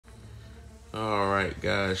Alright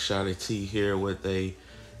guys, Shotty T here with a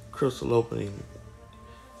crystal opening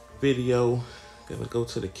video. Gonna go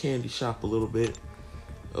to the candy shop a little bit,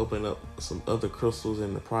 open up some other crystals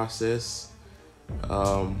in the process.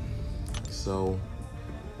 So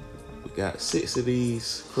we got 6 of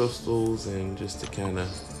these crystals, and just to kind of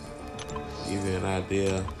give you an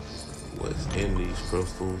idea what's in these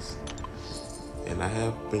crystals. And I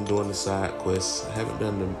have been doing the side quests. I haven't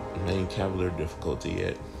done the main Cavalier difficulty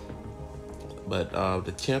yet. But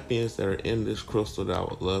the champions that are in this crystal that I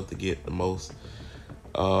would love to get the most.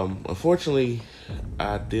 Unfortunately,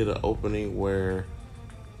 I did an opening where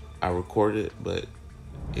I recorded, but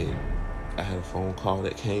I had a phone call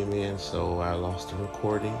that came in, so I lost the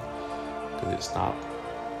recording because it stopped.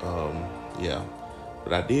 Yeah,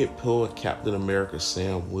 but I did pull a Captain America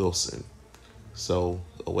Sam Wilson, so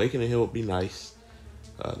awakening him would be nice.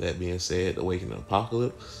 That being said, Awakening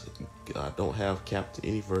Apocalypse, I don't have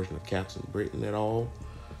any version of Captain Britain at all.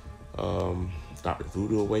 Dr.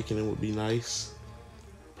 Voodoo Awakening would be nice.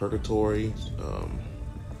 Purgatory.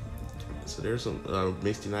 So there's some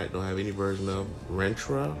Misty Knight, don't have any version of.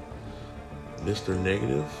 Rentra, Mr.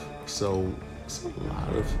 Negative. So it's a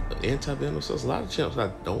lot of Anti-Venom. So it's a lot of champs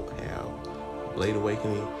I don't have. Blade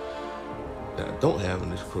Awakening that I don't have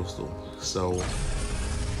in this crystal. So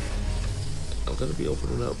I'm gonna be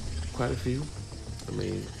opening up quite a few. I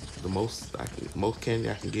mean, the most candy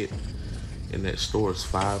I can get in that store is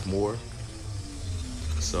 5 more.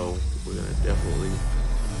 So we're gonna definitely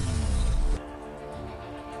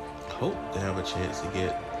hope to have a chance to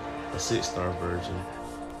get a 6-star version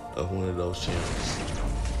of one of those channels.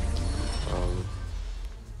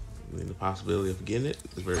 I mean, the possibility of getting it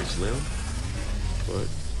is very slim, but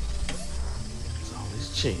it's always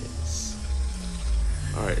a chance.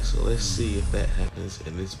 Alright, so let's see if that happens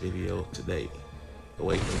in this video today.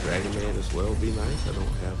 Awakening Dragon Man as well would be nice. I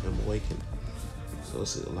don't have him awakened. So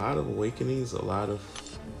it's a lot of awakenings, a lot of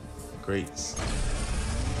greats.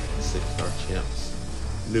 6-star champs.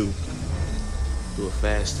 New. Do a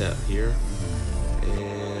fast tap here.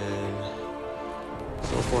 And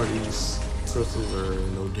so far these crystals are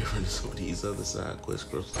no different than some of these other side quest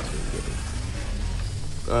crystals I've been getting.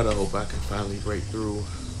 God, I hope I can finally break through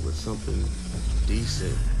with something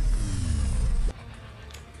decent,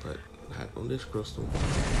 but not on this crystal.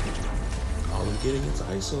 All I'm getting is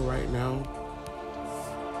ISO right now,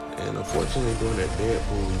 and unfortunately during that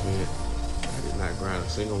Deadpool event, I did not grind a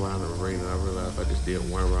single round of arena. I realized if I just did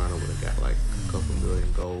one round, I would have got like a couple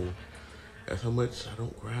million gold. That's how much I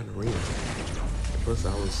don't grind arena. Plus,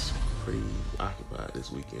 I was pretty occupied this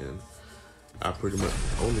weekend. I pretty much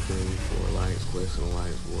only came for Alliance Quest and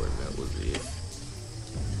Alliance War, and that was it.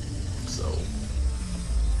 So,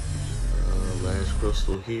 last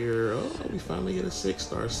crystal here. Oh, we finally get a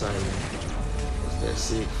 6-star sighting. What's that,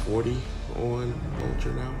 SIG 40 on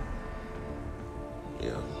Vulture now?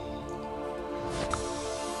 Yeah.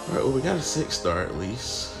 Alright, well, we got a 6-star at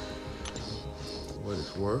least. What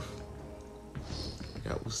it's worth.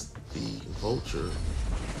 That was the Vulture.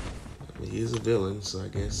 I mean, he is a villain, so I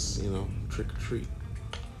guess, you know, trick or treat.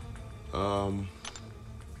 Alright.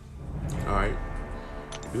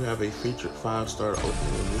 We do have a featured 5-star opening,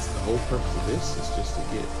 and the whole purpose of this is just to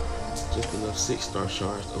get just enough 6-star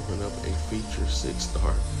shards to open up a featured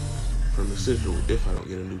 6-star from the sigil if I don't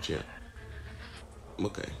get a new champ.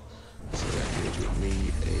 Okay, so that will get me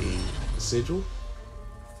a sigil.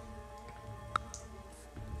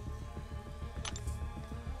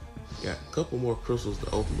 Got a couple more crystals to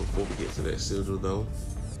open before we get to that sigil though.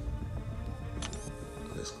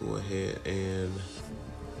 Let's go ahead and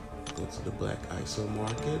go to the black ISO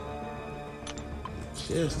market.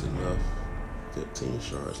 Just enough. 15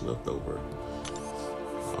 shards left over.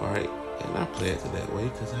 Alright, and I planned it that way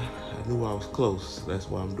because I knew I was close. That's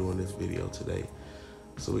why I'm doing this video today.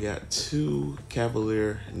 So we got 2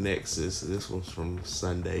 Cavalier Nexus. This one's from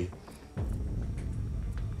Sunday.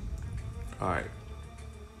 Alright.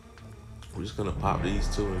 We're just gonna pop these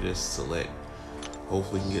 2 and just select.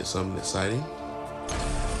 Hopefully we can get something exciting.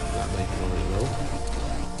 Not making only low.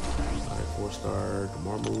 Alright, 4-star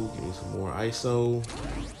Marmu, give me some more ISO.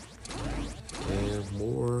 And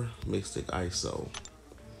more Mystic ISO.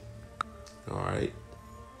 Alright.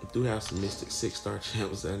 I do have some Mystic 6-star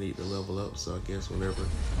champs that I need to level up, so I guess whenever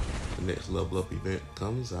the next level up event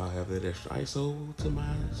comes, I'll have that extra ISO to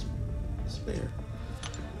my spare.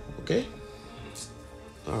 Okay?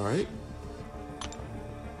 Alright.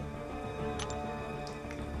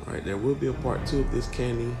 Alright, there will be a part 2 of this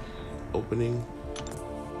candy opening,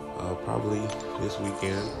 probably this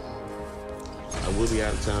weekend. I will be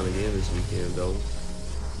out of town again this weekend though.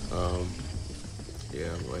 Yeah,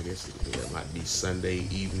 well, I guess it might be Sunday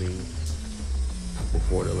evening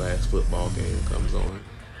before the last football game comes on.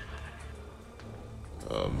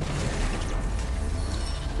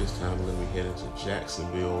 This time we're going to be heading to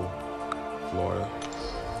Jacksonville, Florida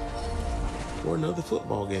for another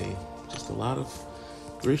football game. Just a lot of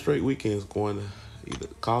 3 straight weekends going to either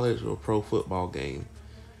college or pro football game.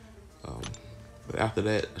 But after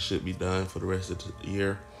that, I should be done for the rest of the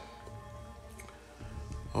year.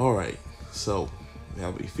 All right, so we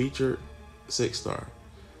have a featured 6-star.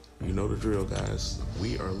 You know the drill, guys.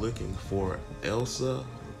 We are looking for Elsa,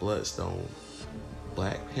 Bloodstone,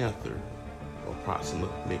 Black Panther, or Proxima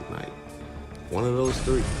Midnight. One of those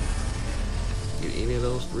 3. Get any of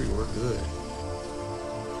those 3, we're good.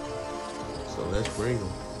 So let's bring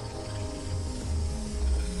them.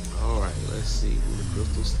 All right, let's see who the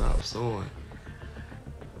crystal stops on.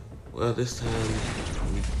 Well, this time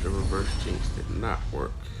the reverse jinx did not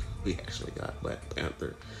work. We actually got Black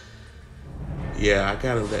Panther. Yeah, I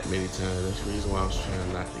got him that many times. That's the reason why I was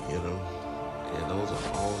trying not to get him. Yeah, those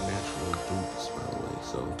are all natural dupes, by the way.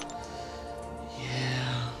 So,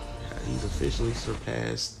 yeah, he's officially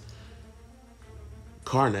surpassed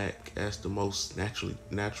Karnak as the most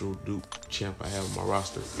natural dupe champ I have on my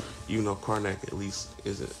roster. Even though Karnak at least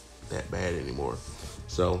isn't that bad anymore.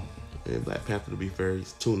 So, and Black Panther, to be fair,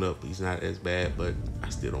 he's tuned up. He's not as bad, but I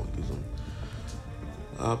still don't use him.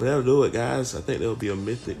 But that'll do it, guys. I think there'll be a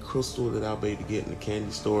mythic crystal that I'll be able to get in the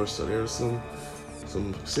candy store. So there's some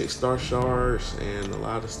 6-star shards and a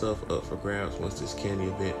lot of stuff up for grabs once this candy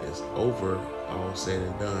event is over, all said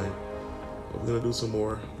and done. We're gonna do some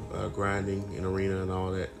more grinding in arena and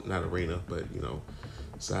all that. Not arena, but you know,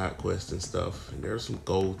 side quests and stuff. And there's some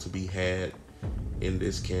gold to be had in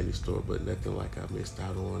this candy store, but nothing like I missed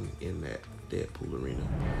out on in that Deadpool arena.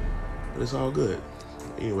 But it's all good.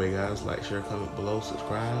 Anyway, guys, like, share, comment below,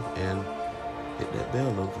 subscribe, and hit that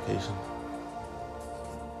bell notification.